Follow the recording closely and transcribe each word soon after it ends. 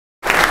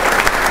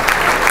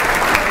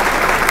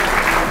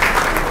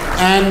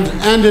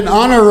And in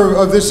honor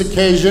of this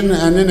occasion,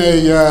 and in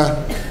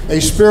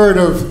a spirit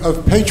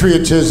of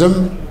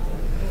patriotism,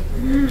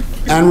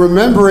 and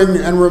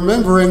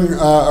remembering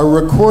a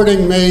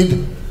recording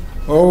made,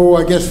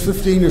 I guess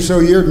 15 or so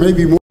years,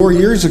 maybe more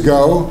years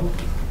ago,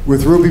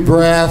 with Ruby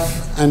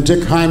Braff and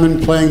Dick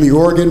Hyman playing the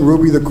organ,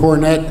 Ruby the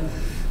cornet.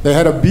 They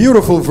had a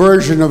beautiful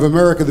version of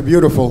America the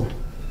Beautiful,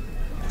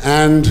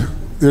 and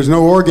there's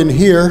no organ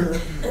here,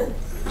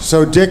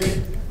 so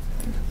Dick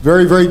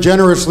very, very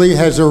generously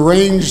has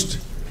arranged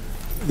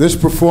this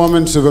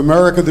performance of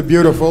America the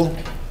Beautiful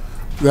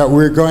that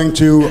we're going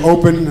to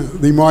open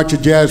the March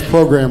of Jazz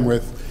program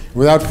with.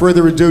 Without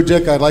further ado,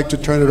 Dick, I'd like to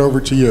turn it over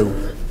to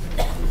you.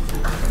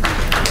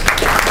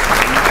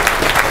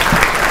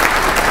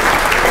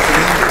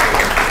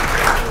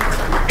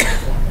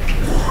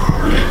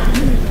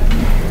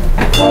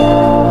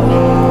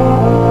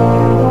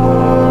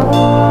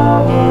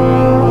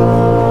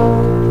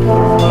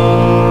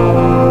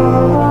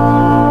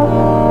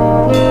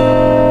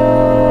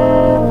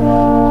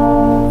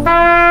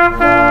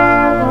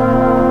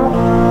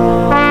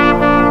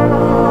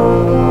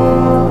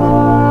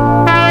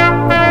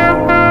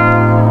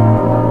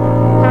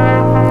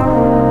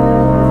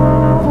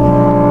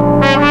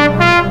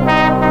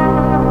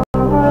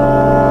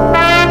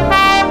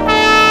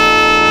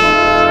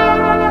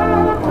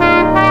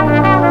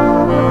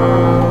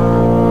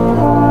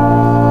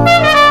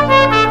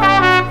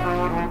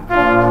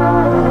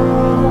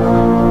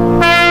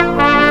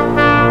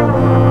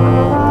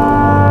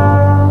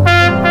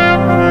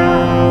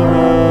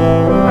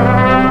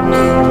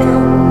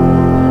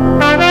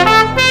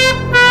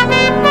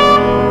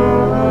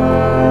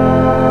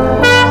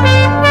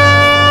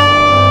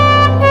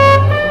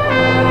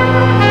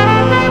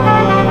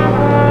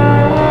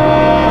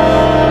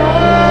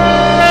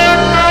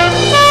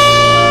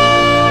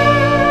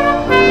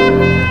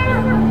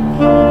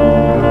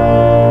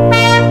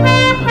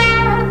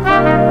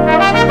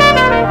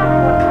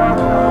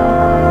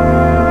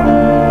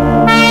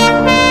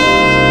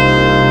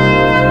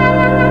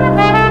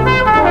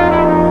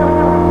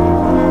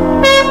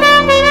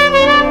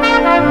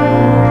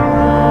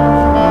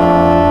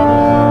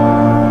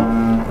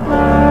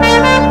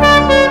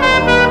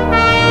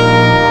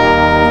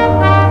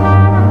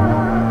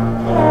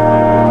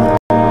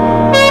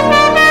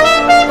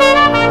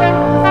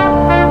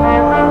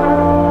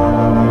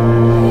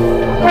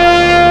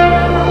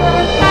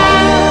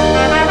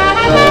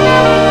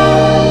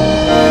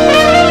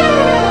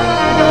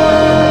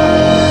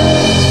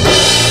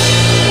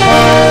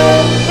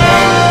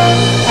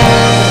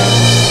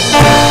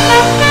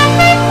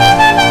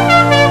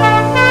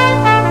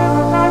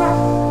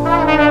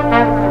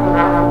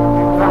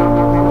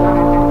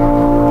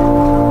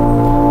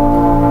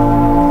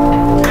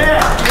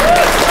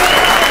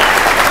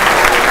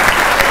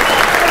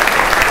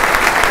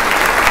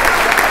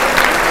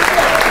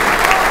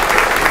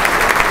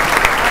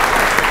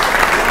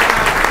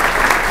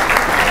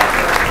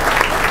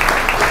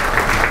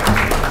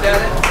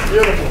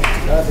 Beautiful.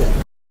 Gracias.